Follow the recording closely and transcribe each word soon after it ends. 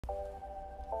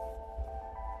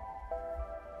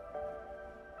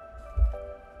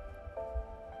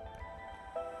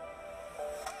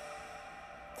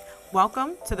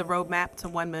Welcome to the Roadmap to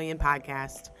 1 Million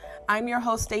podcast. I'm your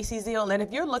host, Stacey Zeal, and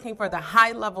if you're looking for the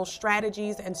high-level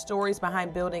strategies and stories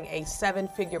behind building a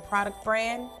seven-figure product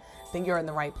brand, then you're in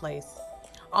the right place.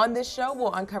 On this show,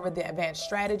 we'll uncover the advanced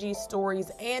strategies,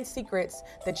 stories, and secrets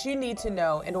that you need to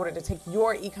know in order to take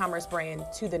your e-commerce brand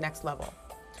to the next level.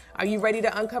 Are you ready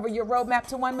to uncover your roadmap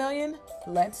to 1 million?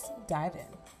 Let's dive in.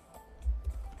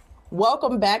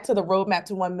 Welcome back to the Roadmap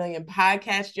to 1 Million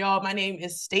podcast, y'all. My name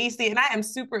is Stacey, and I am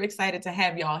super excited to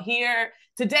have y'all here.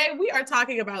 Today, we are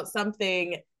talking about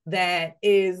something that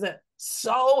is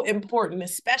so important,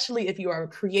 especially if you are a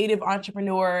creative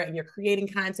entrepreneur and you're creating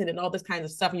content and all this kind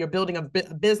of stuff, and you're building a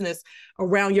business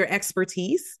around your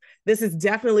expertise. This is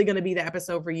definitely going to be the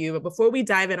episode for you. But before we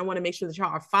dive in, I want to make sure that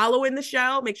y'all are following the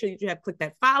show. Make sure that you have clicked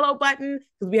that follow button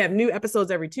because we have new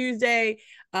episodes every Tuesday.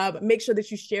 Make sure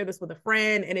that you share this with a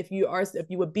friend. And if you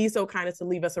would be so kind as to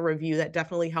leave us a review, that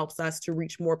definitely helps us to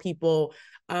reach more people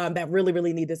that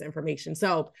really need this information.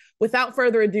 So without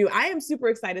further ado, I am super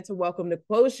excited to welcome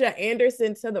Nequosha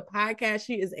Anderson to the podcast.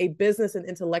 She is a business and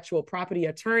intellectual property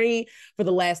attorney for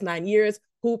the last 9 years,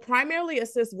 who primarily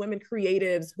assists women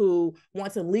creatives who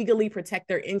want to legally protect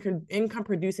their income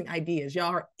producing ideas.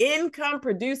 Y'all are income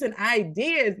producing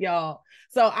ideas, y'all.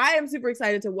 So I am super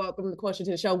excited to welcome Nequosha to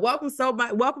the show. Welcome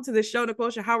to the show,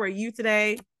 Nequosha. How are you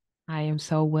today? I am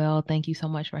so well. Thank you so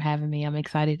much for having me. I'm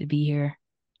excited to be here.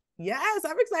 Yes,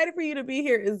 I'm excited for you to be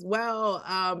here as well,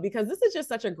 because this is just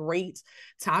such a great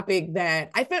topic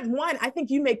that I think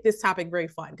you make this topic very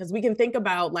fun because we can think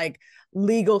about like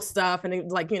legal stuff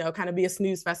and kind of be a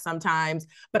snooze fest sometimes.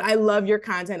 But I love your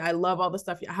content. I love all the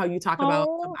stuff, how you talk about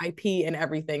IP and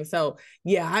everything. So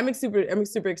yeah, I'm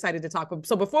super excited to talk.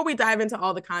 So before we dive into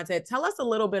all the content, tell us a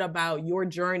little bit about your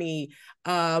journey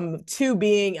to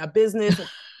being a business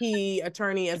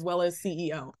attorney as well as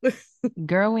CEO.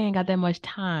 Girl, we ain't got that much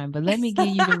time, but let me give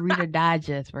you the Reader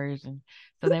Digest version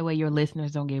so that way your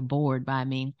listeners don't get bored by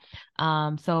me.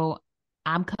 So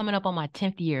I'm coming up on my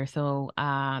 10th year. So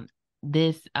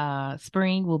this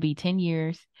spring will be 10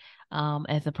 years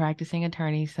as a practicing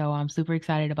attorney. So I'm super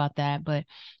excited about that. But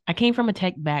I came from a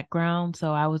tech background.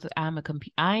 So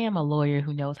I am a lawyer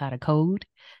who knows how to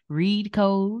read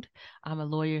code. I'm a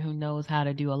lawyer who knows how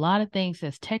to do a lot of things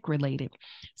that's tech related.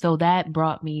 So that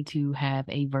brought me to have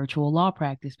a virtual law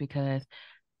practice because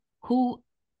who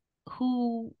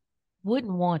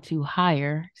wouldn't want to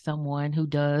hire someone who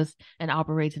does and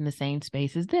operates in the same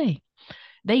space as they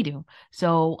do.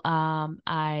 So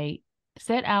I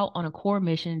set out on a core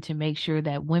mission to make sure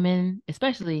that women,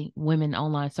 especially women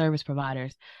online service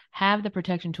providers, have the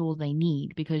protection tools they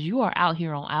need because you are out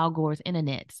here on Al Gore's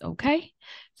internets, okay?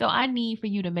 So I need for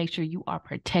you to make sure you are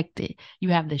protected. You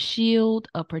have the shield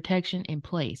of protection in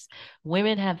place.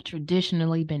 Women have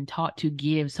traditionally been taught to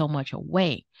give so much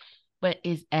away, but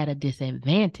is at a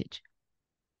disadvantage.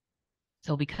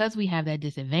 So because we have that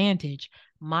disadvantage,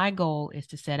 my goal is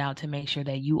to set out to make sure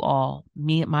that you all,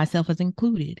 me and myself as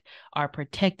included, are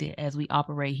protected as we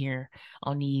operate here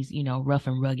on these, rough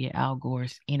and rugged Al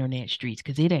Gore's internet streets,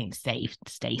 because it ain't safe,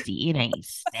 Stacey. It ain't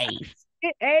safe.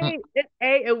 It ain't,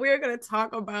 and we're going to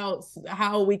talk about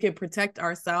how we can protect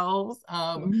ourselves.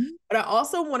 But I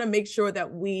also want to make sure that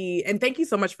and thank you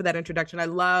so much for that introduction. I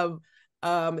love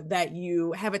that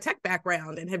you have a tech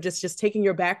background and have just taken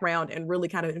your background and really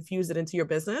kind of infused it into your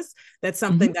business. That's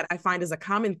something that I find is a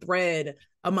common thread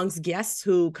amongst guests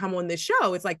who come on this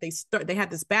show. It's like they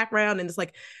have this background and it's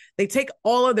like they take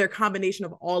all of their combination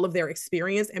of all of their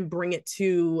experience and bring it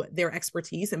to their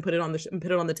expertise and put it on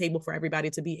the table for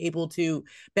everybody to be able to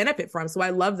benefit from. So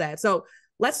I love that. So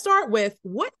let's start with,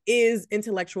 what is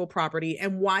intellectual property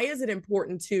and why is it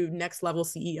important to next level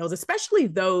CEOs, especially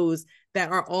those that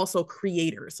are also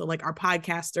creators? So like our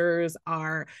podcasters,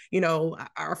 our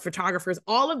photographers,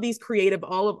 all of these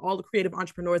all the creative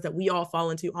entrepreneurs that we all fall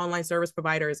into, online service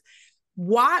providers.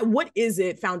 What is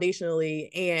it foundationally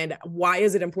and why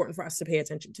is it important for us to pay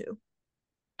attention to?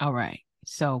 All right.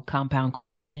 So compound,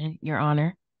 Your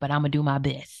Honor, but I'm going to do my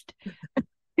best.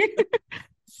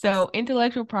 So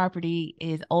intellectual property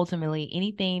is ultimately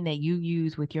anything that you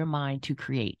use with your mind to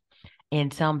create in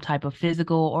some type of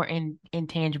physical or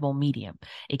intangible medium.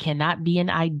 It cannot be an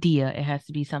idea. It has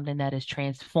to be something that is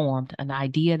transformed. An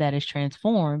idea that is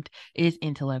transformed is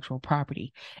intellectual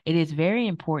property. It is very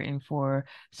important for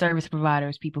service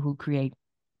providers, people who create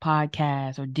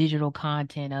podcasts or digital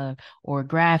content or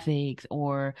graphics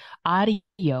or audio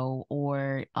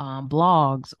or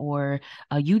blogs or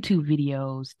YouTube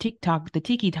videos, TikTok, the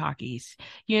Tiki Talkies.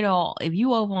 If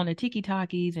you over on the Tiki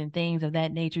Talkies and things of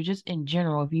that nature, just in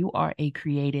general, if you are a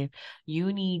creative,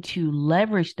 you need to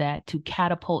leverage that to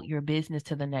catapult your business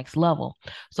to the next level.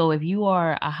 So if you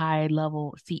are a high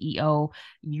level CEO,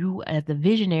 you as the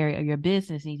visionary of your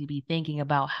business need to be thinking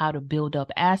about how to build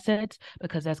up assets,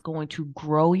 because that's going to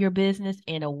grow your business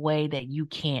in a way that you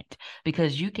can't,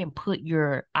 because you can put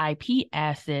your IP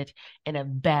asset in a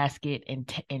basket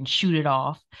and shoot it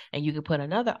off, and you can put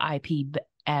another IP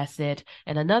asset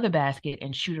in another basket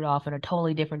and shoot it off in a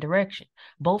totally different direction.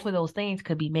 Both of those things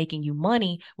could be making you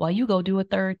money while you go do a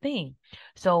third thing.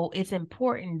 So it's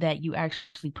important that you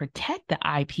actually protect the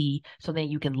IP so that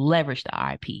you can leverage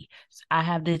the IP. So I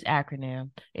have this acronym.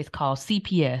 It's called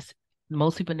CPS.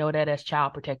 Most people know that as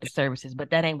Child Protective Services, but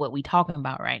that ain't what we're talking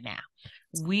about right now.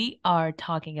 We are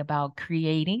talking about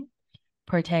creating,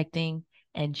 protecting,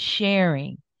 and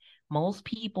sharing. Most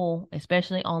people,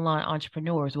 especially online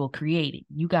entrepreneurs, will create it.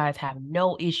 You guys have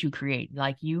no issue creating.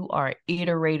 Like, you are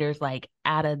iterators, like,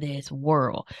 out of this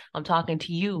world. I'm talking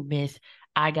to you, Miss.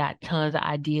 I got tons of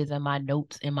ideas in my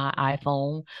notes in my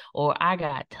iPhone, or I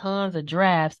got tons of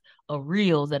drafts of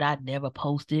reels that I never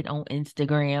posted on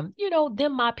Instagram.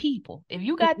 Them my people. If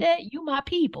you got that, you my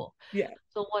people. Yeah.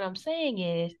 So what I'm saying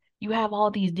is, you have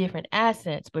all these different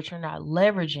assets, but you're not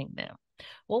leveraging them.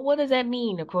 Well, what does that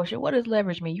mean, Nequosha? What does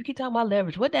leverage mean? You keep talking about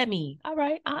leverage. What that mean? All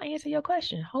right, I'll answer your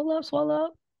question. Hold up, swallow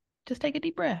up. Just take a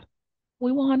deep breath.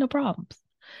 We won't have no problems.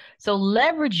 So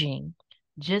leveraging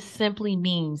just simply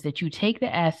means that you take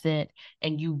the asset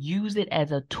and you use it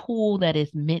as a tool that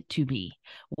is meant to be.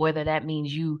 Whether that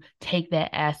means you take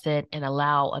that asset and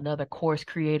allow another course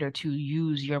creator to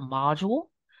use your module.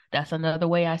 That's another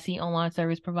way I see online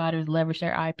service providers leverage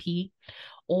their IP.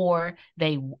 Or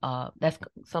that's,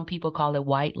 some people call it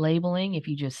white labeling. If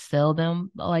you just sell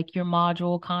them like your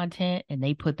module content and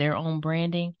they put their own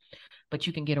branding, but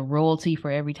you can get a royalty for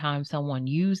every time someone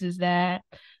uses that.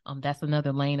 That's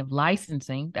another lane of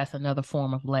licensing. That's another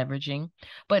form of leveraging.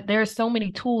 But there's so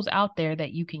many tools out there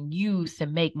that you can use to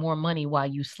make more money while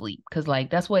you sleep. Because, like,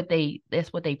 that's what they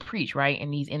preach, right?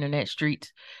 In these internet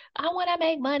streets. I want to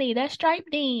make money. That's Stripe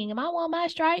ding. I want my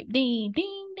Stripe ding.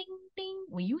 Ding, ding, ding.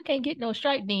 When you can't get no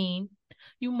Stripe ding,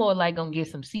 you more like gonna get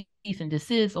some cease and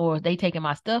desist, or they taking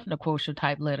my stuff, Nequosha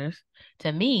type letters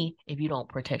to me, if you don't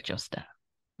protect your stuff.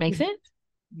 Make sense?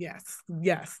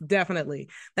 Yes, definitely.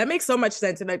 That makes so much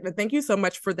sense. And thank you so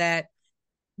much for that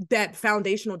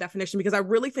foundational definition, because I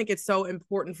really think it's so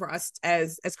important for us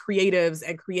as creatives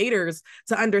and creators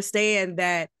to understand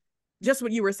that, just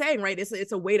what you were saying, right?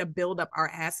 It's a way to build up our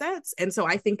assets. And so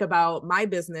I think about my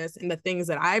business and the things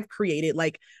that I've created,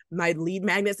 like my lead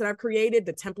magnets that I've created,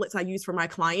 the templates I use for my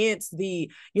clients,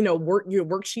 the,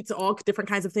 worksheets, all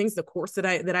different kinds of things, the course that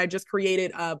I just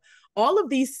created. All of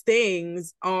these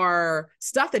things are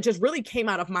stuff that just really came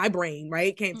out of my brain,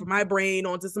 right? Came from my brain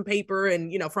onto some paper,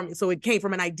 and, so it came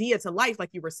from an idea to life, like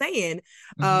you were saying.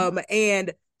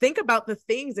 And think about the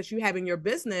things that you have in your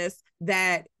business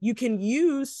that you can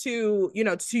use to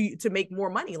make more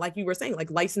money, like you were saying,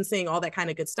 like licensing, all that kind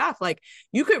of good stuff. Like,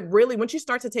 you could really, once you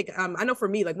start to take, I know for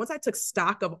me, like, once I took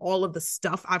stock of all of the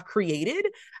stuff I've created,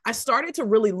 I started to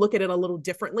really look at it a little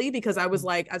differently, because I was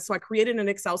like, so I created an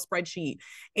Excel spreadsheet,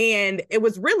 and it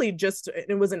was really just,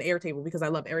 it was an Airtable, because I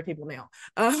love Airtable now.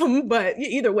 But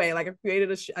either way, like, I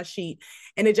created a sheet,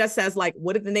 and it just says like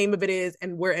what the name of it is,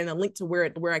 and a link to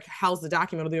where I house the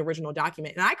document, the original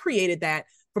document. And I created that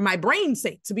for my brain's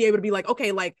sake, to be able to be like,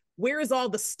 okay, like, where is all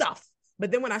the stuff? But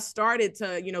then when I started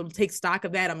to, take stock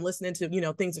of that, I'm listening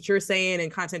to, things that you're saying and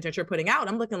content that you're putting out.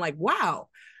 I'm looking like, wow,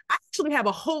 I actually have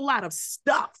a whole lot of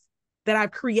stuff that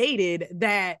I've created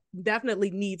that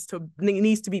definitely needs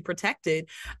to be protected,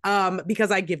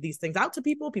 because I give these things out to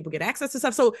people get access to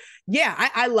stuff. So yeah,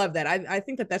 I love that. I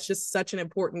think that that's just such an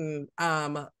important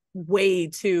way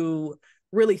to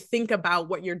really think about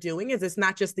what you're doing. Is it's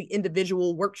not just the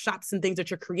individual workshops and things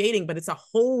that you're creating, but it's a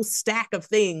whole stack of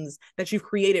things that you've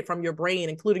created from your brain,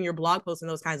 including your blog posts and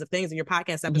those kinds of things, and your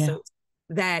podcast episodes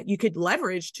that you could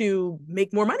leverage to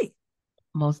make more money.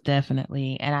 Most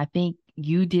definitely. And I think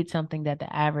you did something that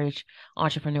the average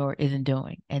entrepreneur isn't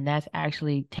doing, and that's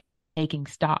actually taking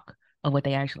stock of what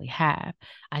they actually have.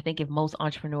 I think if most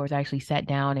entrepreneurs actually sat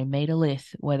down and made a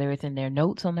list, whether it's in their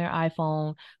notes on their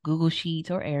iPhone, Google Sheets,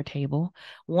 or Airtable,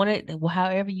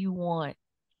 however you want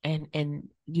and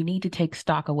you need to take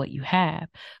stock of what you have,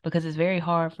 because it's very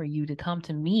hard for you to come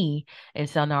to me in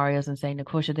scenarios and say,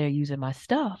 Nequosha, they're using my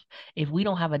stuff, if we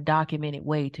don't have a documented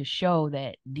way to show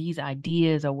that these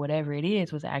ideas or whatever it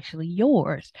is was actually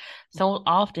yours. So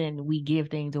often we give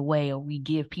things away, or we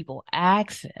give people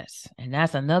access, and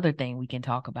that's another thing we can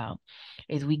talk about,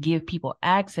 is we give people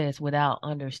access without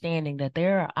understanding that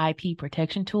there are IP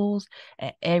protection tools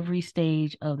at every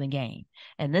stage of the game.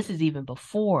 And this is even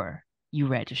before you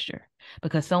register,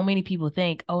 because so many people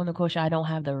think, oh, Nequosha, I don't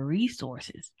have the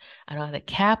resources, I don't have the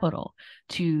capital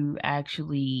to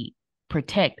actually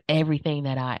protect everything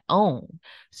that I own.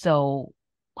 So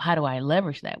how do I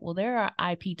leverage that? Well, there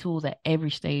are IP tools at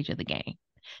every stage of the game.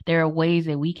 There are ways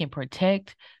that we can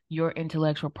protect your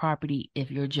intellectual property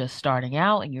if you're just starting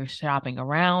out and you're shopping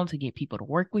around to get people to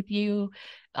work with you.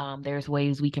 There's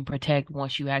ways we can protect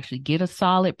once you actually get a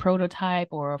solid prototype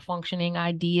or a functioning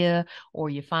idea, or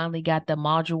you finally got the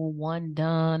module one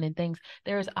done and things.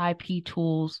 There's IP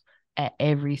tools at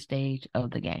every stage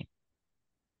of the game.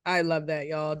 I love that,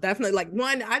 y'all. Definitely. Like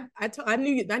one, I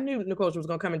knew Nequosha was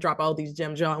gonna come and drop all these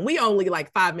gems, y'all. And we only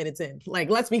like 5 minutes in. Like,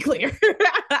 let's be clear,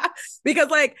 because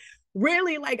like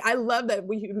really, like I love that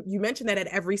you mentioned that at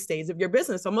every stage of your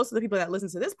business. So most of the people that listen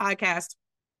to this podcast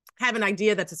have an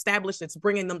idea that's established, that's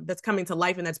bringing them, that's coming to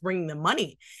life, and that's bringing them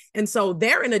money. And so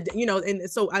they're in a, and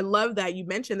so I love that you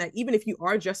mentioned that even if you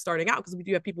are just starting out, because we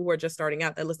do have people who are just starting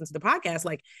out that listen to the podcast,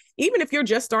 like even if you're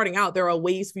just starting out, there are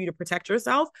ways for you to protect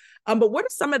yourself. But what are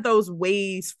some of those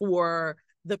ways for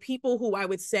the people who I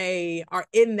would say are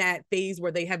in that phase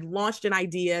where they have launched an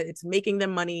idea, it's making them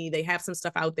money, they have some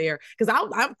stuff out there? Because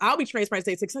I'll be transparent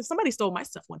and say, somebody stole my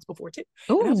stuff once before too,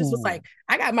 and I just was Ooh, like,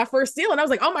 I got my first deal, and I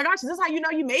was like, oh my gosh, is this how you know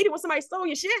you made it, when somebody stole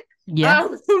your shit? yeah,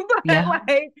 But yeah.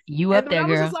 like, You and up then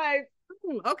there, I was just girl.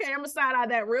 like, okay, I'm gonna side eye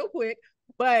that real quick.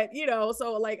 But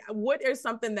so like, what is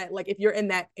something that, like, if you're in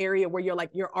that area where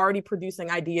you're already producing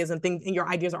ideas and things, and your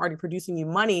ideas are already producing you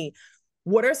money,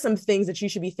 what are some things that you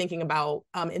should be thinking about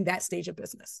in that stage of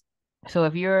business? So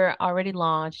if you're already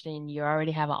launched and you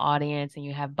already have an audience and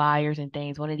you have buyers and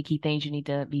things, one of the key things you need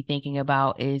to be thinking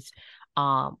about is,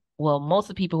 well, most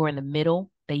of the people who are in the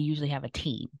middle, they usually have a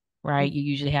team, right? You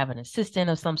usually have an assistant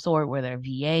of some sort, whether a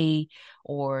VA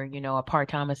or, a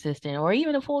part-time assistant or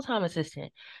even a full-time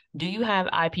assistant. Do you have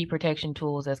IP protection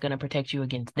tools that's going to protect you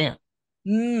against them?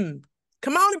 Mm.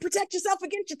 Come on and protect yourself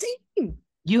against your team.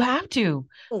 You have to,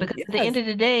 Oh, because at the end yes. of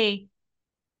the day,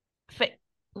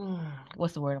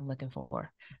 what's the word I'm looking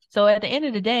for? So at the end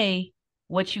of the day,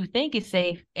 what you think is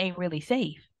safe ain't really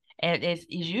safe. And it's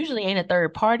usually ain't a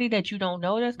third party that you don't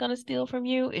know that's going to steal from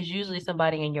you. It's usually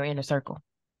somebody in your inner circle.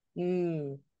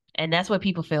 Mm. And that's what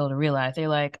people fail to realize. They're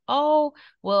like, oh,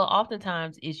 well,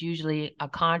 oftentimes it's usually a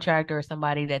contractor or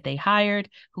somebody that they hired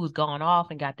who's gone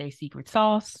off and got their secret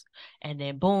sauce. And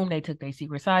then boom, they took their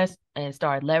secret sauce and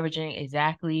started leveraging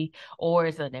exactly, or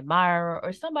it's an admirer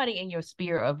or somebody in your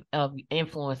sphere of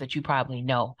influence that you probably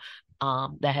know.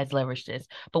 That has leveraged this.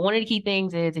 But one of the key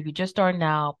things is, if you're just starting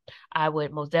out, I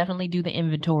would most definitely do the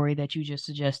inventory that you just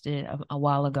suggested a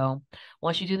while ago.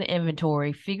 Once you do the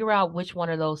inventory, figure out which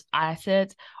one of those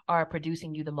assets are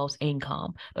producing you the most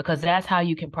income, because that's how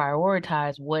you can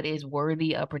prioritize what is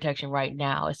worthy of protection right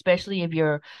now, especially if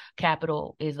your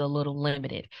capital is a little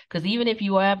limited. Because even if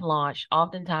you have launched,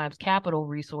 oftentimes capital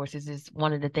resources is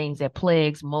one of the things that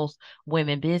plagues most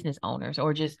women business owners,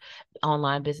 or just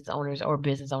online business owners, or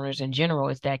business owners in general,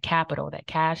 is that capital, that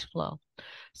cash flow.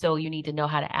 So you need to know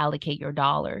how to allocate your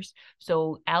dollars.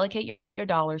 So allocate your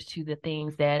dollars to the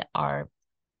things that are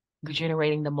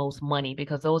generating the most money,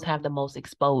 because those have the most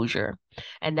exposure,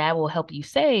 and that will help you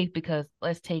save. Because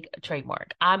let's take a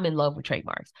trademark. I'm in love with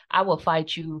trademarks. I will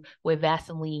fight you with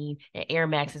Vaseline and Air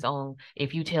Max's on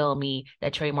if you tell me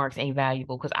that trademarks ain't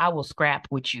valuable, because I will scrap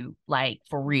with you, like,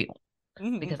 for real,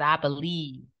 Mm-hmm. because I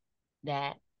believe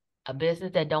that a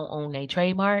business that don't own their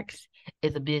trademarks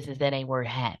is a business that ain't worth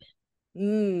having.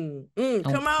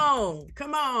 Come on,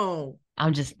 come on.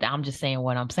 I'm just saying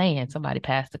what I'm saying. Somebody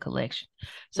passed the collection.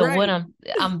 So what Right.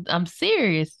 I'm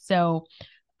serious. So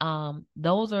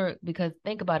those are, because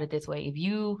think about it this way: if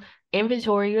you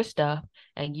inventory your stuff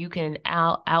and you can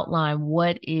outline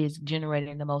what is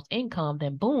generating the most income,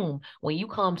 then boom, when you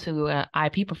come to an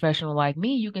IP professional like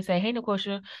me, you can say, hey,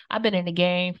 Nequosha, I've been in the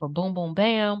game for boom boom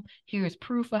bam, here's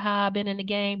proof of how I've been in the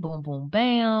game, boom boom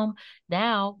bam.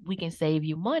 Now we can save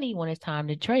you money when it's time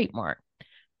to trademark,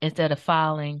 instead of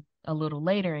filing a little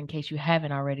later in case you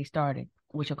haven't already started,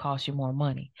 which will cost you more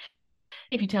money.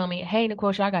 If you tell me, hey,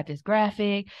 Nequosha, I got this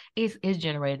graphic, it's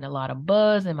generating a lot of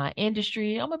buzz in my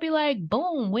industry, I'm gonna be like,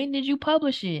 boom, when did you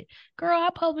publish it? Girl, I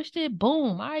published it.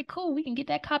 Boom. All right, cool. We can get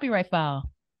that copyright file.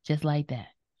 just like that.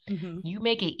 Mm-hmm. You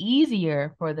make it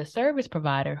easier for the service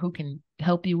provider who can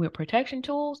help you with protection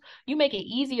tools. You make it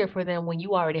easier for them when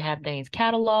you already have things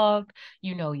cataloged,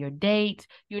 you know your dates,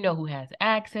 you know who has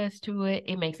access to it.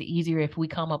 It makes it easier if we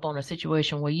come up on a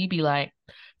situation where you be like,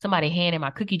 somebody handing my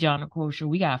cookie jar in the grocery,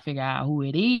 we gotta figure out who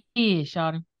it is,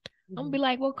 Shawty. I'm gonna be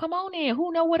like, well, come on in.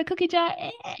 Who know what a cookie jar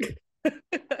is?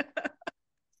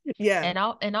 Yeah.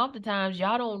 And oftentimes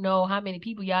y'all don't know how many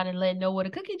people y'all didn't let know what a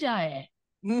cookie jar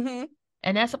is. Mm-hmm.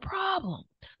 And that's a problem.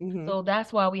 Mm-hmm. So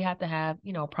that's why we have to have,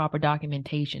 proper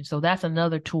documentation. So that's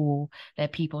another tool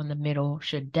that people in the middle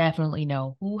should definitely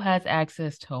know who has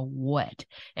access to what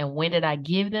and when did I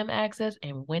give them access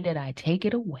and when did I take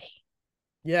it away.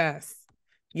 Yes.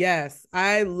 Yes.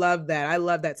 I love that. I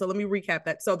love that. So let me recap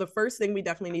that. So the first thing we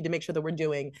definitely need to make sure that we're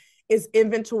doing is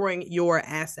inventorying your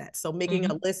assets. So making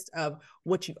a list of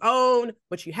what you own,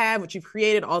 what you have, what you've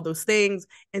created, all those things.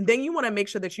 And then you want to make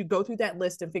sure that you go through that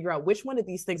list and figure out which one of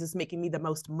these things is making me the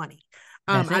most money.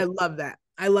 I love that.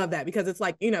 I love that because it's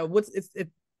like,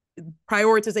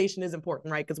 prioritization is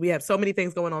important, right? Because we have so many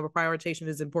things going on, but prioritization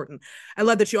is important. I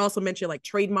love that you also mentioned like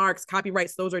trademarks,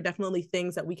 copyrights. Those are definitely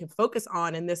things that we can focus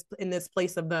on in this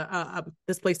place of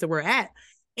this place that we're at,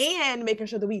 and making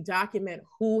sure that we document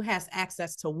who has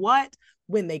access to what,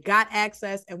 when they got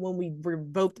access, and when we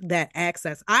revoked that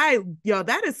access.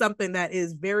 That is something that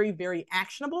is very, very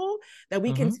actionable that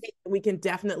we can take. We can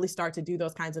definitely start to do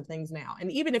those kinds of things now.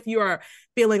 And even if you are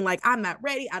feeling like I'm not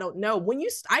ready, I don't know.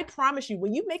 I promise you,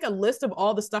 when you make a list of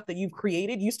all the stuff that you've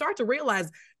created, you start to realize,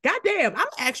 God damn, I'm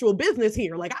actual business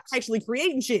here. Like I'm actually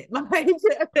creating shit.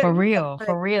 For real,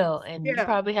 for real. And you yeah.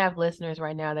 probably have listeners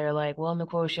right now that are like, well,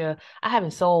 Nequosha, I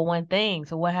haven't sold one thing.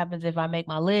 So what happens if I make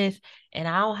my list and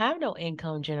I don't have no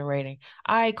income generating?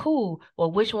 All right, cool.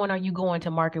 Well, which one are you going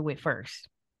to market with first?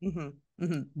 Mm-hmm.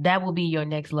 Mm-hmm. That will be your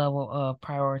next level of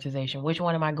prioritization. Which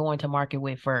one am I going to market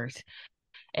with first?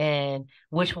 And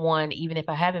which one, even if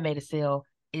I haven't made a sale,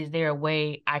 is there a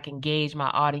way I can gauge my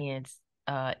audience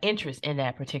interest in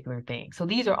that particular thing? So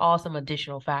these are all some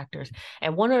additional factors.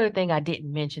 And one other thing I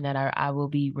didn't mention that I will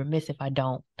be remiss if I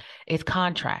don't is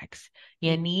contracts.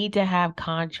 You need to have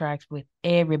contracts with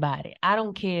everybody. I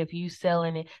don't care if you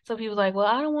selling it. Some people's like, well,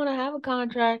 I don't want to have a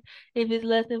contract if it's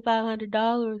less than $500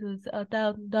 or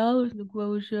 $1,000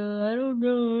 Nequosha. I don't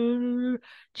know.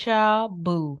 Child,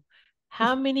 boo.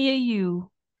 How many of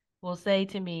you will say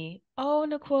to me, "Oh,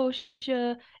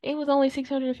 Nequosha, it was only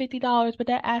 $650, but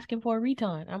they're asking for a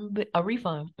refund. A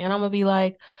refund," and I'm gonna be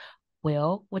like,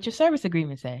 "Well, what's your service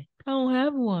agreement say?" I don't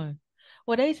have one.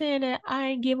 Well, they saying that I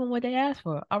ain't giving what they asked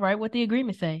for. All right, what the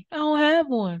agreement say? I don't have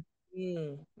one.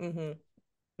 Mm-hmm.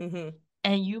 Mm-hmm.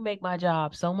 And you make my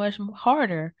job so much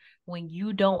harder when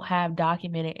you don't have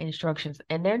documented instructions.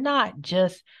 And they're not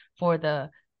just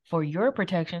for your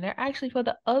protection, they're actually for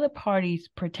the other party's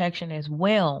protection as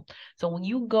well. So when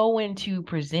you go into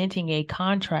presenting a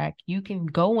contract, you can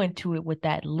go into it with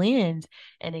that lens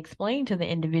and explain to the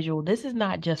individual, this is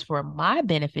not just for my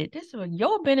benefit, this is for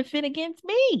your benefit against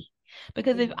me.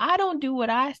 Because if I don't do what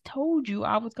I told you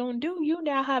I was going to do, you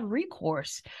now have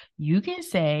recourse. You can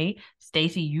say,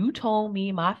 Stacy, you told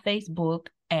me my Facebook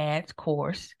ads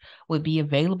course would be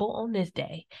available on this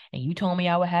day, and you told me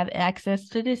I would have access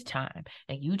to this time,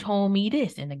 and you told me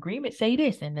this, and the agreement say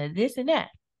this, and this and that.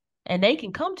 And they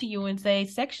can come to you and say,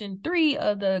 Section 3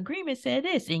 of the agreement said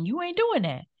this, and you ain't doing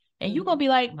that. And you're going to be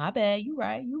like, my bad, you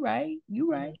right. All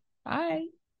right.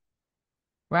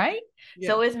 Right? Yeah.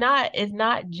 So it's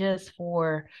not just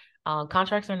for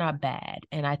contracts are not bad,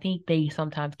 and I think they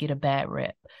sometimes get a bad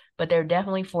rep, but they're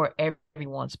definitely for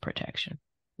everyone's protection.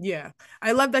 Yeah.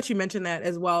 I love that you mentioned that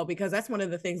as well, because that's one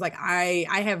of the things, like I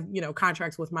have,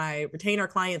 contracts with my retainer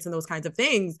clients and those kinds of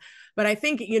things. But I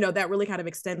think, that really kind of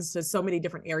extends to so many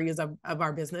different areas of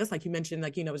our business. Like you mentioned,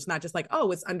 like, it's not just like,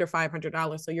 oh, it's under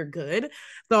 $500, so you're good.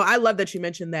 So I love that you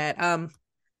mentioned that.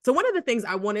 So one of the things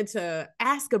I wanted to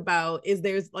ask about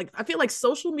is I feel like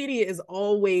social media is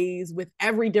always, with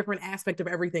every different aspect of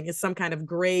everything, is some kind of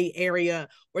gray area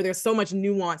where there's so much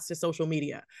nuance to social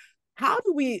media. How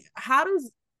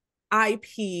does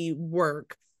IP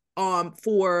work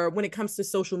for when it comes to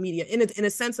social media in a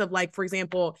sense of, like, for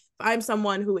example, if I'm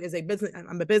someone who is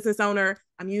I'm a business owner,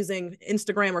 I'm using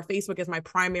Instagram or Facebook as my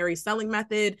primary selling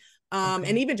method.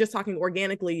 And even just talking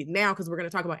organically now, because we're going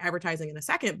to talk about advertising in a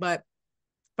second, but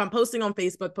if I'm posting on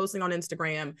Facebook, posting on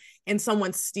Instagram, and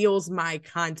someone steals my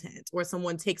content, or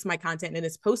someone takes my content and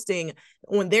is posting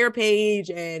on their page,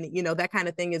 and that kind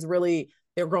of thing, is really,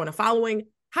 they're growing a following.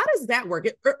 How does that work?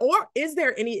 Or is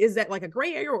that like a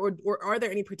gray area, or are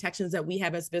there any protections that we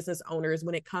have as business owners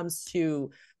when it comes to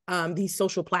these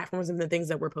social platforms and the things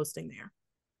that we're posting there?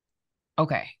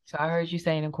 Okay, so I heard you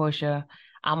saying, Nequosha,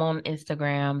 I'm on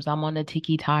Instagrams, I'm on the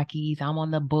TikTokies, I'm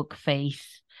on the book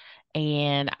face,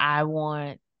 and I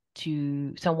want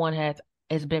to, someone has,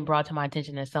 it's been brought to my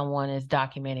attention that someone is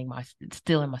documenting my,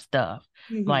 stealing my stuff,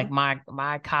 like Mm-hmm.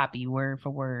 my copy word for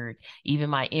word,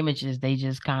 even my images, they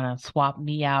just kind of swap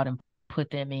me out and put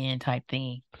them in type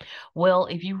thing. Well,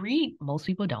 if you read, most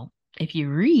people don't. If you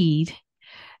read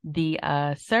the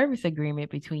service agreement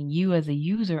between you as a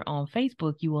user on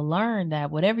Facebook, you will learn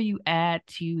that whatever you add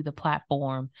to the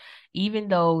platform, even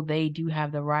though they do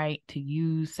have the right to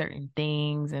use certain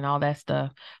things and all that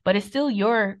stuff, but it's still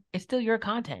your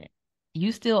content.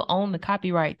 You still own the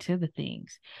copyright to the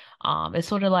things. It's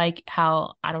sort of like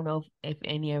how I don't know if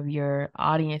any of your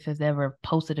audience has ever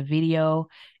posted a video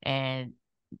and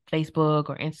Facebook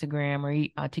or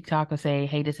Instagram or TikTok will say,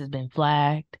 "Hey, this has been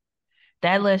flagged."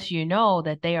 That lets you know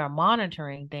that they are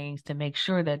monitoring things to make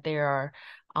sure that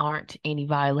aren't any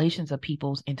violations of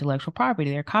people's intellectual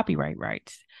property, their copyright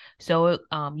rights. So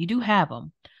you do have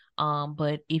them.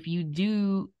 But if you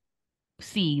do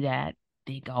see that,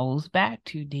 it goes back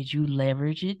to, did you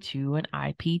leverage it to an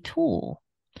IP tool?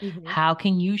 Mm-hmm. How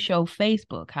can you show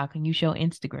Facebook? How can you show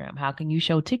Instagram? How can you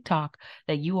show TikTok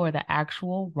that you are the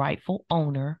actual rightful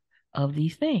owner of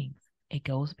these things? It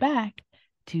goes back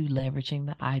to leveraging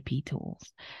the IP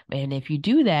tools. And if you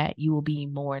do that, you will be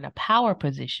more in a power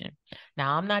position.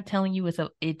 Now, I'm not telling you it's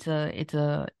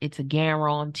a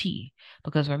guarantee,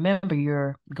 because remember,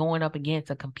 you're going up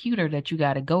against a computer that you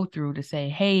got to go through to say,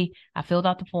 "Hey, I filled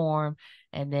out the form."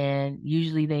 And then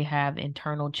usually they have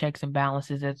internal checks and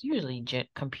balances that's usually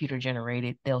computer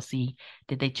generated. They'll see,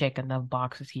 did they check enough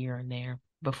boxes here and there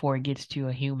before it gets to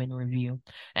a human review.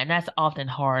 And that's often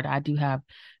hard. I do have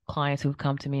clients who've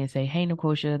come to me and say, "Hey,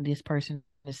 Nequosha, this person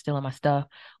is stealing my stuff."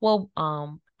 Well,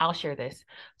 I'll share this.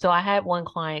 So I had one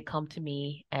client come to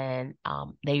me and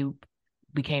they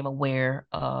became aware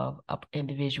of an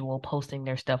individual posting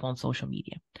their stuff on social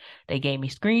media. They gave me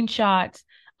screenshots.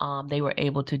 They were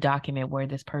able to document where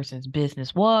this person's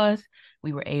business was.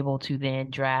 We were able to then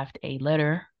draft a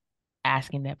letter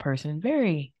asking that person,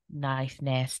 very nice,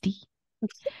 nasty,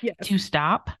 Yes. to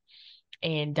stop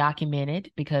and document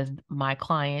it, because my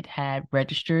client had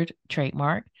registered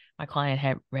trademark. My client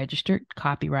had registered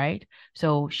copyright.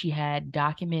 So she had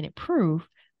documented proof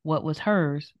what was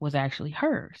hers was actually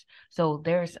hers. So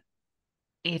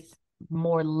it's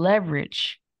more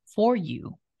leverage for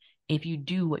you if you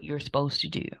do what you're supposed to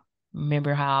do.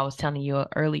 Remember how I was telling you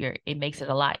earlier, it makes it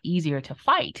a lot easier to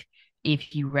fight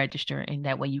if you register, and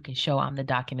that way you can show I'm the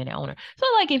documented owner. So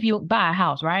like if you buy a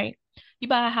house, right? You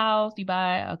buy a house, you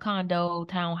buy a condo,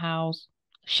 townhouse,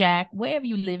 shack, wherever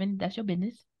you live in, that's your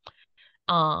business.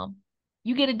 Um,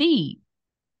 you get a deed.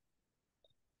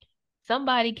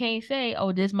 Somebody can't say,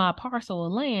 "Oh, this is my parcel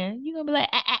of land." You're gonna be like,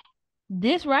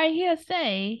 this right here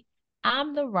say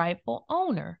I'm the rightful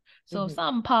owner. So if Mm-hmm.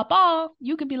 something pop off,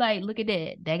 you could be like, "Look at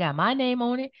that. They got my name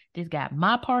on it. This got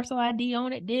my parcel ID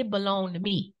on it. They belong to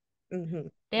me." Mm-hmm.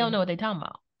 They don't know what they're talking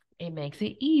about. It makes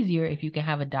it easier if you can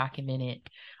have a documented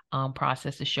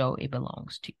process to show it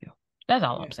belongs to you. That's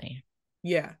all I'm Yeah. saying.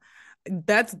 Yeah.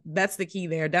 That's the key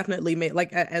there. Definitely make,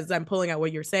 like, as I'm pulling out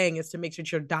what you're saying, is to make sure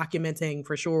you're documenting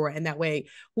for sure, and that way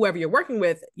whoever you're working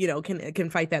with, can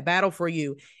fight that battle for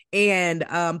you. And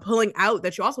pulling out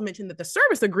that you also mentioned that the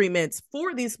service agreements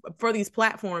for these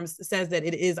platforms says that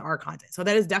it is our content. So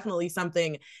that is definitely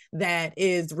something that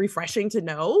is refreshing to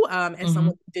know. As Mm-hmm.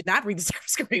 someone who did not read the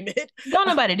service agreement, Don't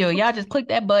nobody do it. Y'all just click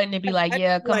that button and be like,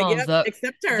 "Yeah, come like, on, yep,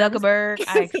 accept terms. Zuckerberg.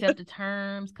 I accept the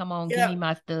terms. Come on, give me Yep,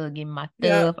 my stuff. Give me my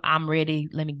yep, stuff. I'm ready.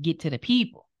 Let me get to the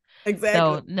people." exactly.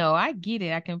 So no, I get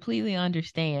it. I completely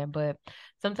understand. But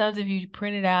sometimes if you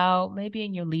print it out, maybe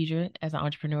in your leisure as an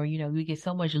entrepreneur, you get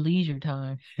so much leisure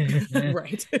time.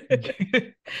 Right.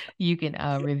 You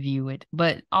can review it.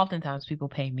 But oftentimes people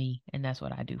pay me, and that's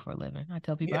what I do for a living. I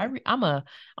tell people Yeah. I'm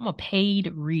a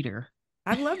paid reader.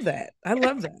 I love that. I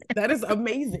love that. That is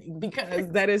amazing,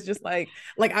 because that is just like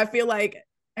I feel like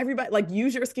everybody, like,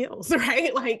 use your skills,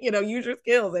 right? Like, use your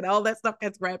skills, and all that stuff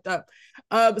gets wrapped up.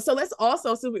 So let's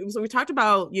also, so we talked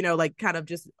about, like, kind of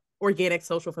just organic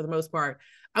social for the most part.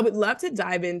 I would love to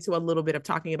dive into a little bit of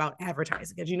talking about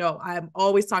advertising, because I'm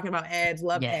always talking about ads,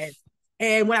 love ads. Yes.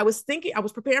 And when I was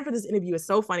preparing for this interview, it's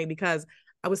so funny because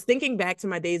I was thinking back to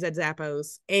my days at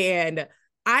Zappos, and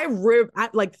I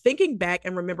like thinking back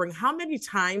and remembering how many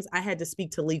times I had to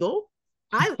speak to legal.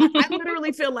 I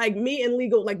literally feel like me and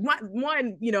legal, like, me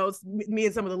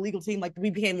and some of the legal team, like, we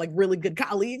became like really good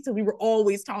colleagues, and we were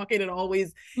always talking, and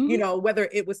always, Mhm. whether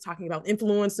it was talking about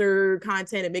influencer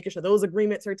content and making sure those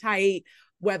agreements are tight,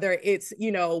 whether it's,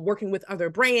 you know, working with other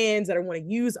brands that want to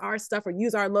use our stuff or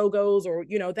use our logos, or,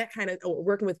 you know, that kind of, or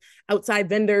working with outside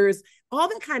vendors, all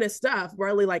that kind of stuff.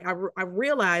 Really, like, I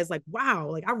realized, like, wow,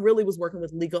 like I really was working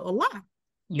with legal a lot.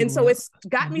 You And so will. it's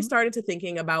got me started to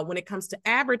thinking about when it comes to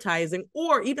advertising,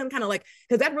 or even kind of like,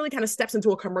 because that really kind of steps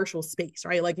into a commercial space,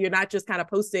 right? Like, you're not just kind of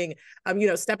posting, you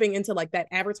know, stepping into like that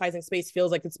advertising space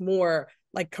feels like it's more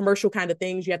like commercial kind of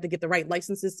things. You have to get the right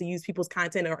licenses to use people's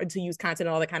content, or to use content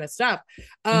and all that kind of stuff.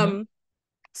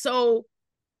 So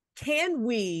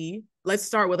let's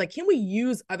start with, like, can we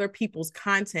use other people's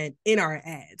content in our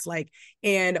ads? Like,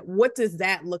 and what does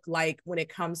that look like when it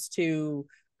comes to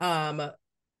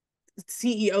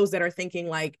CEOs that are thinking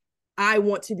like, I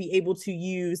want to be able to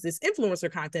use this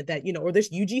influencer content that, you know, or this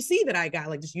UGC that I got,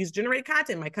 like, just use generated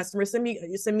content. My customers send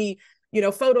me, you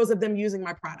know, photos of them using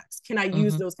my products. Can I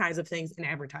use those kinds of things in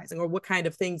advertising? Or what kind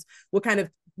of things,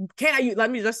 can I use? Let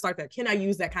me just start there. Can I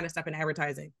use that kind of stuff in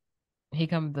advertising? Here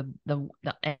comes the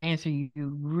answer you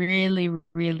really,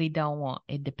 really don't want.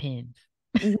 It depends.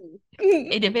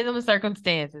 It depends on the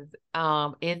circumstances.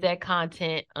 Is that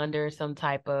content under some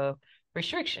type of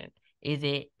restriction? Is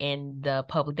it in the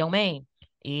public domain?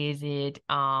 Is it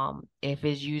if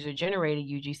it's user generated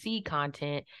UGC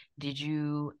content, did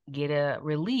you get a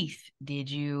release? Did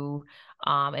you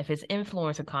if it's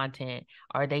influencer content,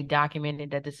 are they documented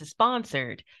that this is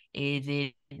sponsored? Is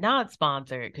it not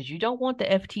sponsored? Because you don't want the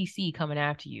FTC coming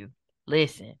after you.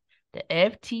 Listen, the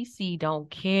FTC don't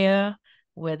care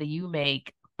whether you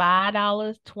make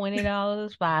 $5,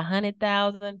 $20,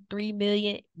 500,000, 3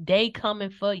 million. They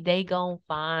coming for you. They gonna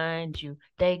find you.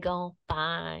 They gonna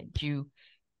find you.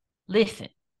 Listen,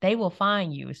 they will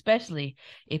find you, especially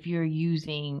if you're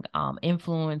using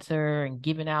influencer and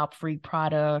giving out free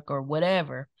product or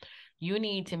whatever. You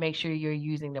need to make sure you're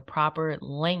using the proper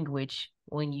language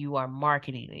when you are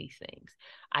marketing these things.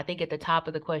 I think at the top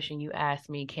of the question you asked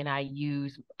me, can I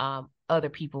use other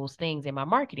people's things in my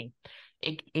marketing?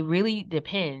 It really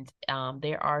depends.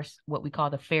 There are what we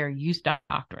call the fair use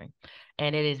doctrine,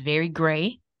 and it is very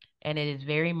gray and it is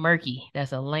very murky.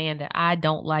 That's a land that I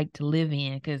don't like to live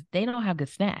in because they don't have good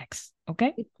snacks.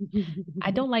 Okay.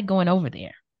 I don't like going over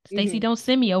there. Stacey, don't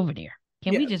send me over there.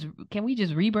 Can we just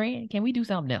rebrand? Can we do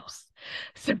something else?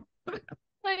 So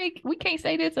like, we can't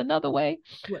say this another way.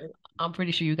 Right. I'm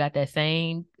pretty sure you got that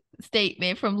same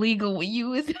statement from legal when you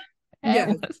was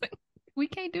we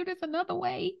can't do this another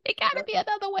way. It gotta be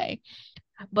another way.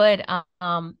 But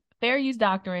fair use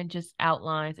doctrine just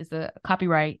outlines, it's a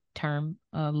copyright term,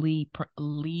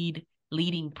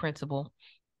 leading principle,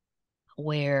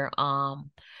 where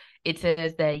it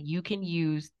says that you can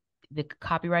use the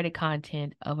copyrighted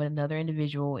content of another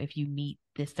individual if you meet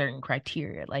this certain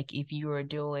criteria. Like if you are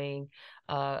doing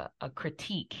a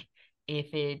critique,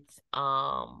 if it's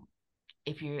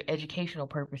if you're educational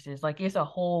purposes, like it's a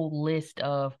whole list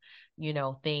of, you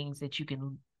know, things that you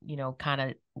can, you know, kind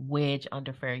of wedge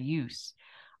under fair use.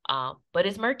 But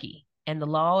it's murky and the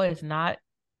law is not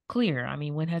clear. I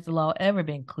mean, when has the law ever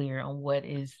been clear on what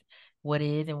is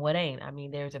and what ain't? I mean,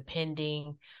 there's a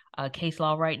pending case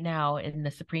law right now in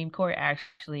the Supreme Court,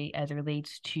 actually, as it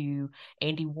relates to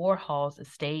Andy Warhol's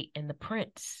estate and the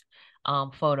Prince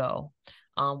photo,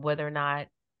 whether or not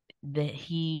that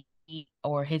he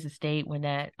or his estate, when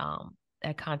that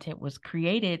content was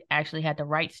created, actually had the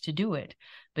rights to do it,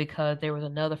 because there was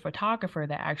another photographer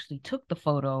that actually took the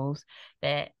photos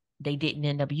that they didn't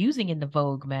end up using in the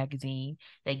Vogue magazine.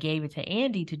 They gave it to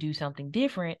Andy to do something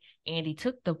different. Andy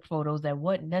took the photos that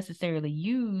wasn't necessarily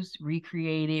used,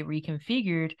 recreated,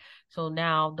 reconfigured. So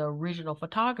now the original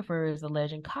photographer is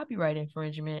alleging copyright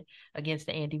infringement against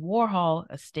the Andy Warhol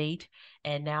estate.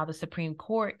 And now the Supreme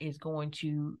Court is going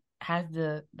to, has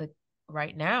the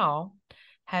right now,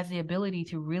 has the ability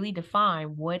to really define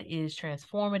what is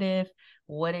transformative,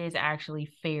 what is actually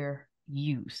fair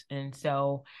use. And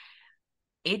so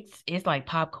it's like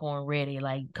popcorn ready.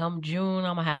 Like come June,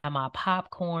 I'm gonna have my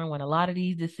popcorn when a lot of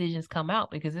these decisions come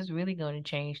out, because it's really going to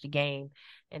change the game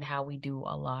and how we do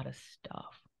a lot of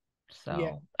stuff.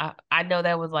 So I know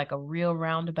that was like a real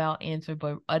roundabout answer,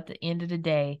 but at the end of the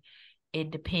day,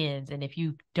 it depends. And if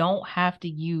you don't have to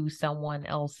use someone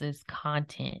else's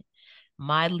content,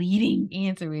 my leading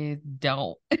answer is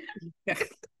don't.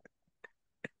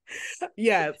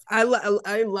 Yes, I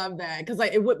love that, because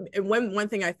like one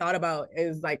thing I thought about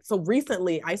is, like, so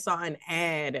recently I saw an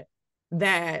ad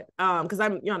that because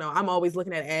I'm always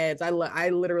looking at ads. I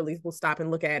literally will stop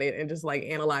and look at it and just like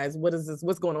analyze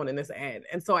what's going on in this ad.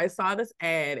 And so I saw this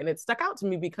ad and it stuck out to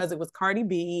me because it was Cardi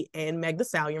B and Meg Thee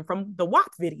Stallion from the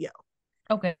WAP video.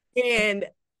 Okay. And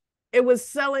it was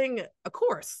selling a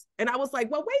course. And I was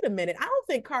like, well, wait a minute. I don't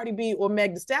think Cardi B or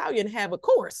Meg Thee Stallion have a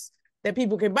course that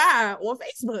people can buy on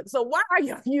Facebook. So why are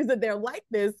you using their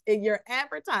likeness in your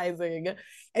advertising?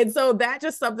 And so that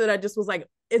just something that I just was like,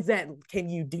 is that, can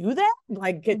you do that?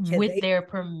 Like, can With they? their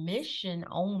permission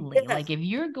only. Yes. Like if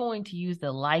you're going to use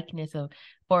the likeness of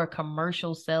for a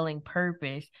commercial selling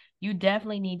purpose, you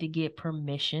definitely need to get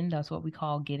permission. That's what we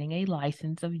call getting a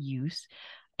license of use.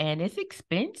 And it's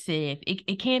expensive.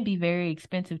 It can be very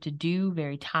expensive to do,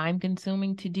 very time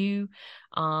consuming to do.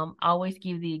 I always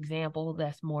give the example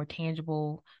that's more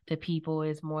tangible to people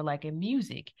is more like in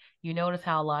music. You notice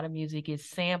how a lot of music is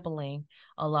sampling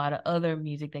a lot of other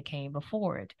music that came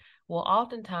before it. Well,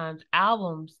 oftentimes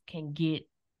albums can get,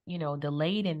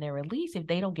 delayed in their release if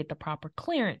they don't get the proper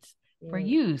clearance for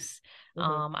use.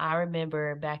 I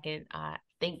remember back in, I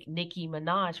think Nicki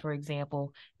Minaj, for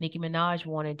example, Nicki Minaj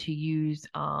wanted to use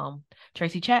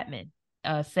Tracy Chapman,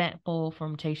 a sample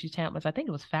from Tracy Chapman's, I think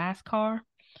it was Fast Car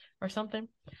or something.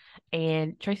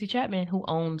 And Tracy Chapman, who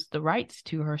owns the rights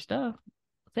to her stuff,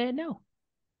 said no.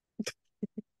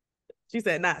 She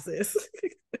said, not sis.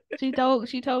 She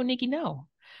told Nicki no.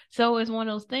 So it's one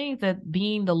of those things that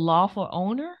being the lawful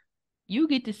owner, you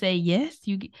get to say yes.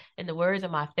 You get, in the words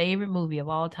of my favorite movie of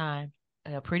all time,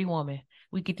 A Pretty Woman,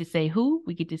 we get to say who,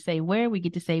 we get to say where, we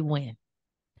get to say when.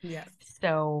 Yes.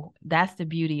 So that's the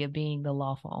beauty of being the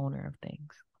lawful owner of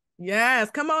things. Yes,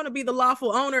 come on to be the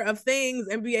lawful owner of things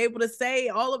and be able to say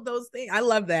all of those things. I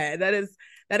love that.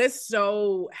 That is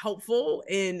so helpful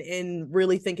in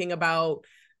really thinking about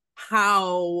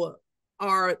how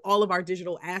are all of our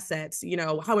digital assets,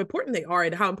 how important they are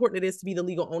and how important it is to be the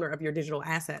legal owner of your digital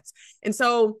assets. And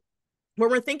so when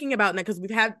we're thinking about that, because we've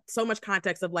had so much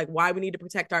context of like why we need to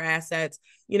protect our assets,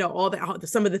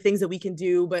 some of the things that we can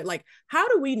do, but like, how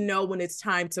do we know when it's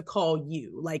time to call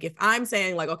you? Like, if I'm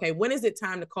saying like, okay, when is it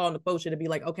time to call Nequosha to be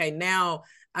like, okay, now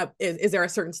is there a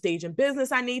certain stage in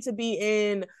business I need to be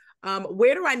in?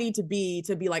 Where do I need to be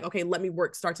like, okay, let me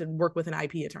start to work with an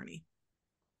IP attorney?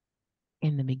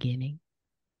 In the beginning.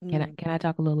 Can I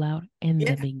talk a little loud? In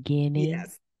Yeah. the beginning.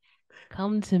 Yes.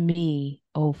 Come to me,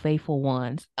 oh faithful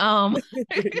ones.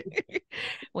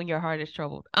 When your heart is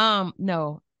troubled.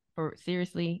 No, for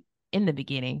seriously, in the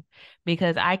beginning,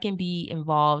 because I can be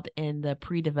involved in the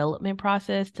pre-development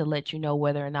process to let you know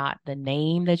whether or not the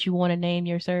name that you want to name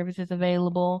your service is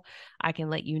available. I can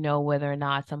let you know whether or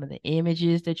not some of the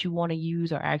images that you want to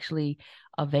use are actually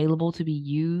available to be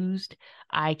used.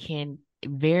 I can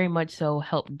very much so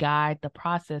help guide the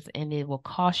process, and it will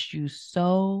cost you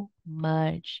so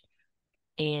much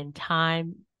in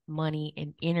time, money,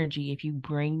 and energy if you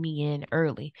bring me in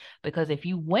early. Because if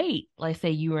you wait, let's say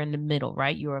you are in the middle,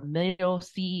 right? You're a middle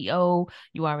CEO,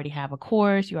 you already have a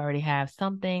course, you already have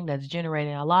something that's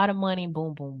generating a lot of money,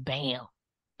 boom, boom, bam.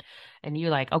 And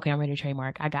you're like, okay, I'm ready to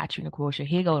trademark. I got you, Nequosha.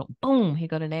 Here go, boom, here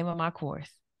go the name of my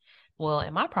course. Well,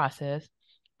 in my process,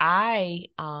 I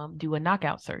do a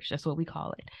knockout search. That's what we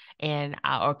call it, and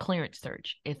or clearance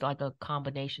search. It's like a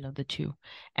combination of the two.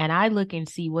 And I look and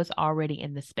see what's already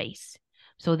in the space.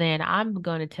 So then I'm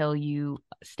going to tell you,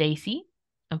 Stacy,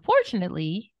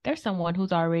 unfortunately, there's someone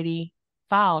who's already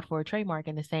filed for a trademark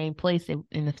in the same place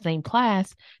in the same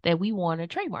class that we want a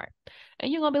trademark. And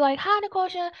you're gonna be like, "Hi,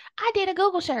 Nequosha, I did a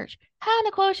Google search. Hi,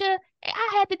 Nequosha, I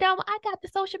had the I got the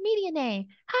social media name.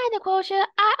 Hi, Nequosha,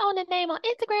 I own the name on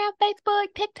Instagram, Facebook,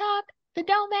 TikTok, the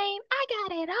domain. I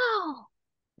got it all."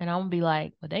 And I'm gonna be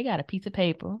like, "Well, they got a piece of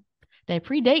paper that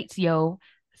predates your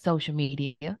social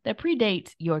media, that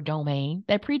predates your domain,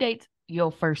 that predates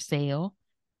your first sale.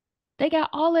 They got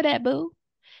all of that, boo."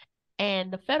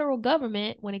 And the federal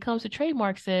government, when it comes to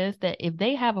trademarks, says that if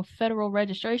they have a federal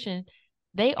registration,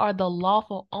 they are the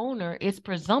lawful owner. It's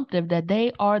presumptive that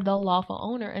they are the lawful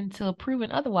owner until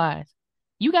proven otherwise.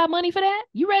 You got money for that?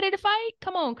 You ready to fight?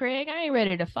 Come on, Craig. I ain't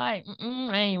ready to fight.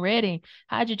 I ain't ready.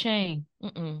 Hide your chain.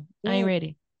 I ain't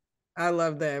ready. I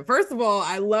love that. First of all,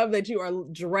 I love that you are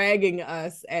dragging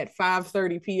us at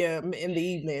 5:30 p.m. in the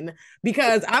evening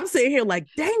because I'm sitting here like,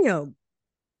 damn,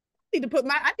 I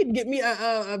need to get me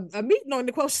a meeting on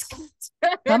the quote.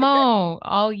 Come on,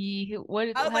 all ye who, I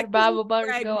was how the like, Bible butters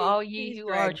drag go? me. All ye Please who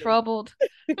are drag me. troubled.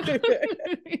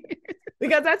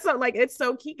 Because that's so like it's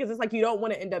so key because it's like you don't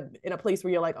want to end up in a place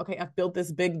where you're like, okay, I've built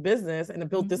this big business and I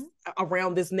built this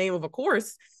around this name of a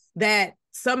course that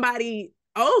somebody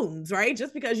owns, right?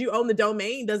 Just because you own the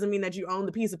domain doesn't mean that you own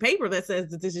the piece of paper that says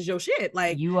that this is your shit.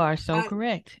 Like You are so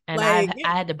correct. And like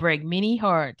I had to break many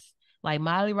hearts, like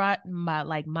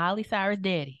Miley Cyrus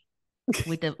daddy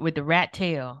with the rat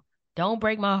tail. Don't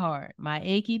break my heart. My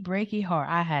achy breaky heart.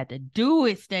 I had to do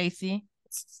it, Stacy.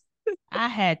 I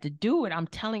had to do it. I'm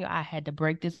telling you, I had to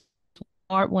break this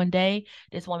one day,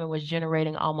 this woman was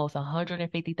generating almost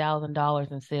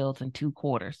 $150,000 in sales in 2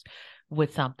 quarters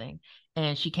with something.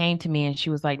 And she came to me and she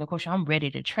was like, Nequosha, I'm ready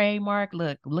to trademark.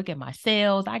 Look at my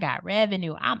sales. I got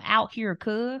revenue. I'm out here,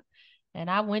 cuz. And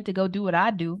I went to go do what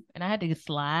I do. And I had to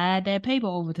slide that paper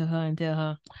over to her and tell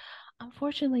her,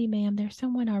 unfortunately, ma'am, there's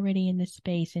someone already in this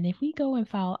space. And if we go and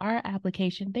file our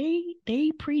application, they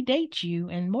predate you.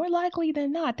 And more likely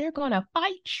than not, they're going to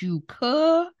fight you,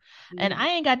 cuz. And I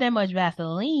ain't got that much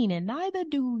Vaseline, and neither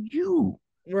do you.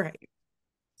 Right.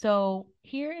 So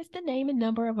here is the name and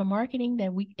number of a marketing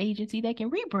agency that can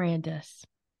rebrand us.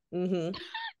 Mm-hmm.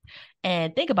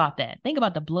 And think about that. Think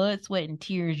about the blood, sweat, and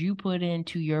tears you put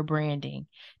into your branding.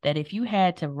 That if you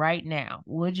had to right now,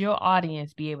 would your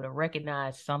audience be able to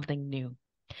recognize something new?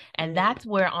 And that's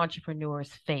where entrepreneurs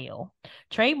fail.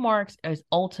 Trademarks is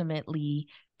ultimately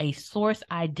a source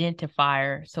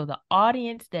identifier. So the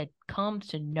audience that comes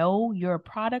to know your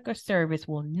product or service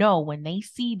will know when they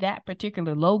see that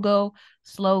particular logo,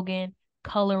 slogan,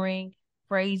 coloring,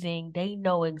 phrasing, they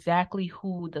know exactly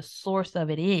who the source of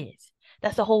it is.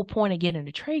 That's the whole point of getting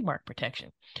the trademark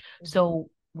protection. So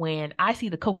when I see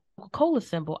the Coca-Cola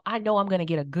symbol, I know I'm going to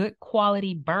get a good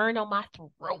quality burn on my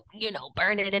throat,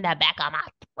 burn it in the back of my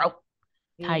throat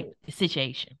type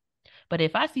situation. But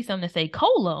if I see something that say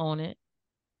cola on it,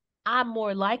 I'm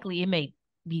more likely, it may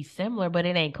be similar, but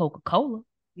it ain't Coca-Cola.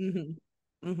 You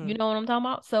know what I'm talking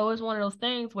about? So it's one of those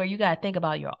things where you got to think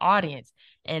about your audience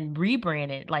and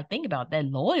rebrand it. Like, think about that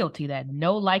loyalty, that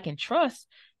know, like, and trust.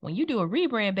 When you do a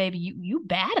rebrand, baby, you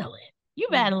battling. You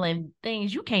battling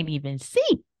things you can't even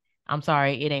see. I'm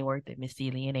sorry, it ain't worth it, Miss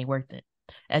Seeley. It ain't worth it.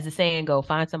 As the saying go,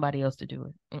 find somebody else to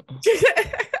do it.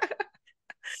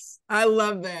 I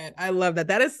love that. I love that.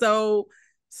 That is so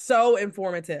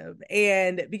informative.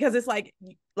 And because it's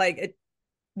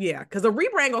because a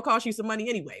rebrand gonna cost you some money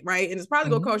anyway, right? And it's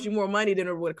probably gonna cost you more money than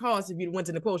it would cost if you went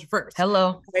to Nequosha first.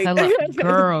 Hello, right? Hello,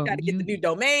 girl. You got to get the new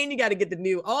domain. You got to get the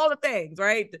new all the things,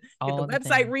 right? Get the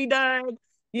website redone.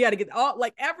 You got to get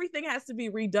everything has to be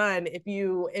redone if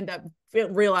you end up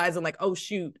realizing oh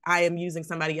shoot, I am using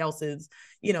somebody else's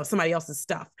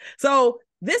stuff. So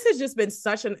this has just been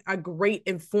such a great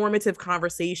informative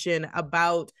conversation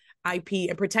about IP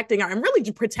and protecting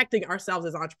ourselves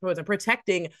as entrepreneurs and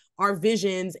protecting our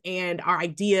visions and our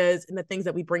ideas and the things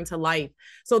that we bring to life.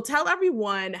 So tell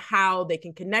everyone how they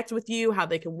can connect with you, how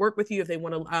they can work with you if they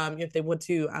want to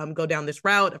go down this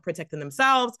route of protecting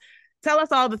themselves. Tell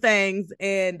us all the things.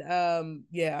 And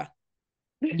yeah.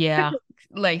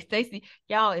 Like Stacey,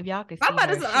 y'all, if y'all could see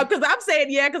because I'm saying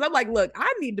because I'm like, look,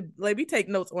 I need to let me take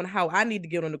notes on how I need to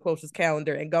get on Nequosha's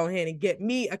calendar and go ahead and get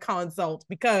me a consult,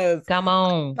 because come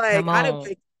on. I don't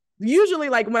usually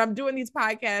when I'm doing these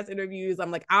podcast interviews,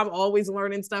 I'm always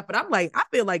learning stuff, but I'm I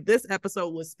feel like this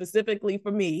episode was specifically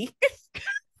for me.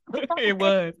 It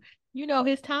was.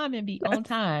 His timing be on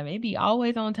time. It be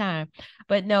always on time.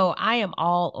 But no, I am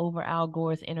all over Al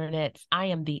Gore's internets. I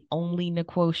am the only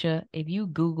Nequosha. If you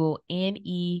Google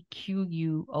Nequosha,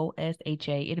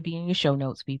 it'll be in your show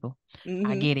notes, people.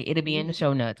 I get it. It'll be in the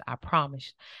show notes. I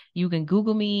promise. You can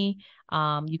Google me.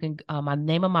 You can. My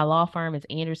name of my law firm is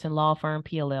Anderson Law Firm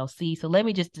PLLC. So let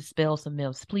me just dispel some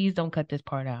myths. Please don't cut this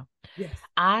part out. Yes.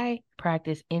 I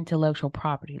practice intellectual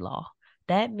property law.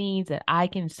 That means that I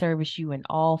can service you in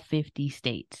all 50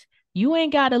 states. You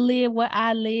ain't got to live where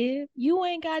I live. You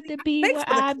ain't got to be where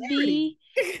I be.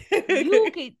 You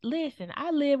could listen.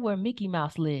 I live where Mickey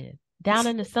Mouse lives, down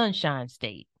in the Sunshine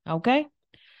State. Okay.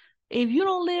 If you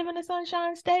don't live in the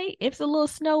Sunshine State, if it's a little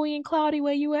snowy and cloudy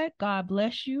where you at, God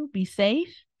bless you. Be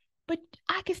safe. But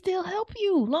I can still help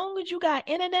you. Long as you got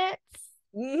internet,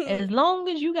 as long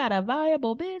as you got a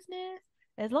viable business,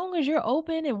 as long as you're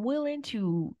open and willing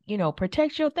to,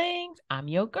 protect your things, I'm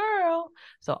your girl.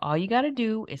 So all you got to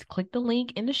do is click the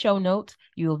link in the show notes.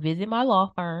 You'll visit my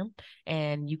law firm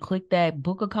and you click that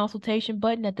book a consultation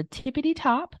button at the tippity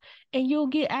top and you'll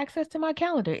get access to my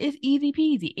calendar. It's easy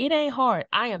peasy. It ain't hard.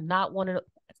 I am not one of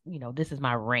the, this is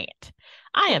my rant.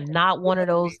 I am not one of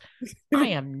those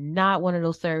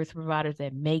service providers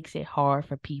that makes it hard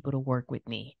for people to work with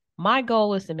me. My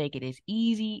goal is to make it as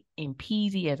easy and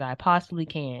peasy as I possibly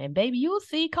can. And baby, you'll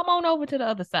see. Come on over to the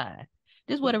other side.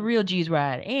 This is where the real G's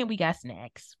ride. And we got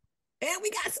snacks.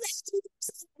 We got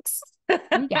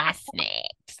snacks.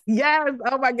 Yes.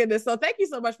 Oh my goodness. So thank you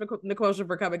so much for Nequosha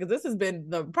for coming, because this has been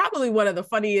probably one of the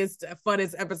funnest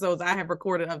episodes I have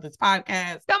recorded of this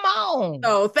podcast. Come on.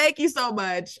 So thank you so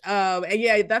much. And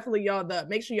yeah, definitely y'all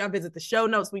make sure y'all visit the show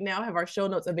notes. We now have our show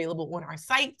notes available on our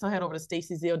site. So head over to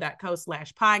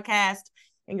stacyzeal.co/podcast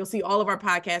and you'll see all of our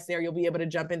podcasts there. You'll be able to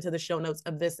jump into the show notes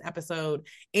of this episode.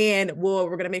 And we're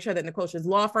going to make sure that Nequosha's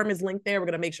law firm is linked there. We're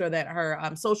going to make sure that her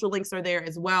social links are there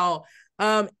as well.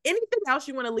 Anything else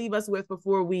you want to leave us with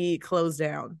before we close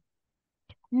down?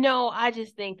 No, I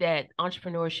just think that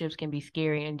entrepreneurships can be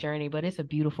scary and journey, but it's a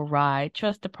beautiful ride.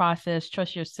 Trust the process,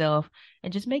 trust yourself,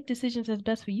 and just make decisions that's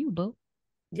best for you, boo.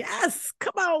 Yes,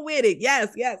 come on with it.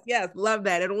 Yes, yes, yes. Love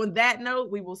that. And on that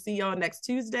note, we will see y'all next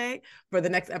Tuesday for the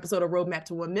next episode of Roadmap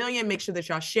to 1 Million. Make sure that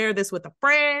y'all share this with a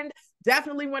friend.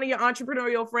 Definitely one of your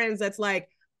entrepreneurial friends that's like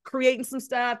creating some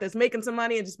stuff, that's making some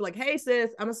money, and just be like, hey, sis,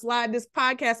 I'm going to slide this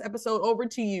podcast episode over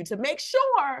to you to make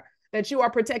sure that you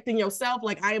are protecting yourself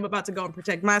like I am about to go and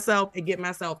protect myself and get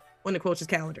myself on Nequosha's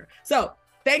calendar. So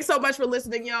thanks so much for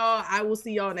listening, y'all. I will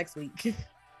see y'all next week.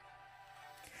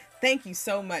 Thank you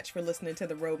so much for listening to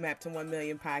the Roadmap to 1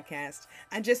 Million podcast.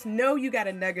 I just know you got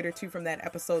a nugget or two from that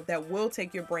episode that will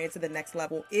take your brand to the next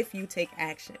level if you take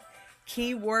action.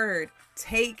 Keyword,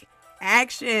 take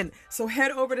action. So head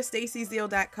over to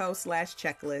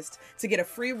stacyzeal.co/checklist to get a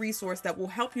free resource that will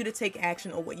help you to take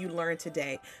action on what you learned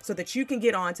today so that you can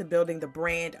get on to building the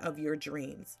brand of your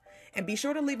dreams. And be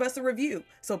sure to leave us a review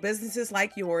so businesses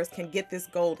like yours can get this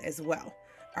gold as well.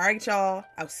 All right, y'all.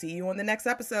 I'll see you on the next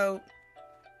episode.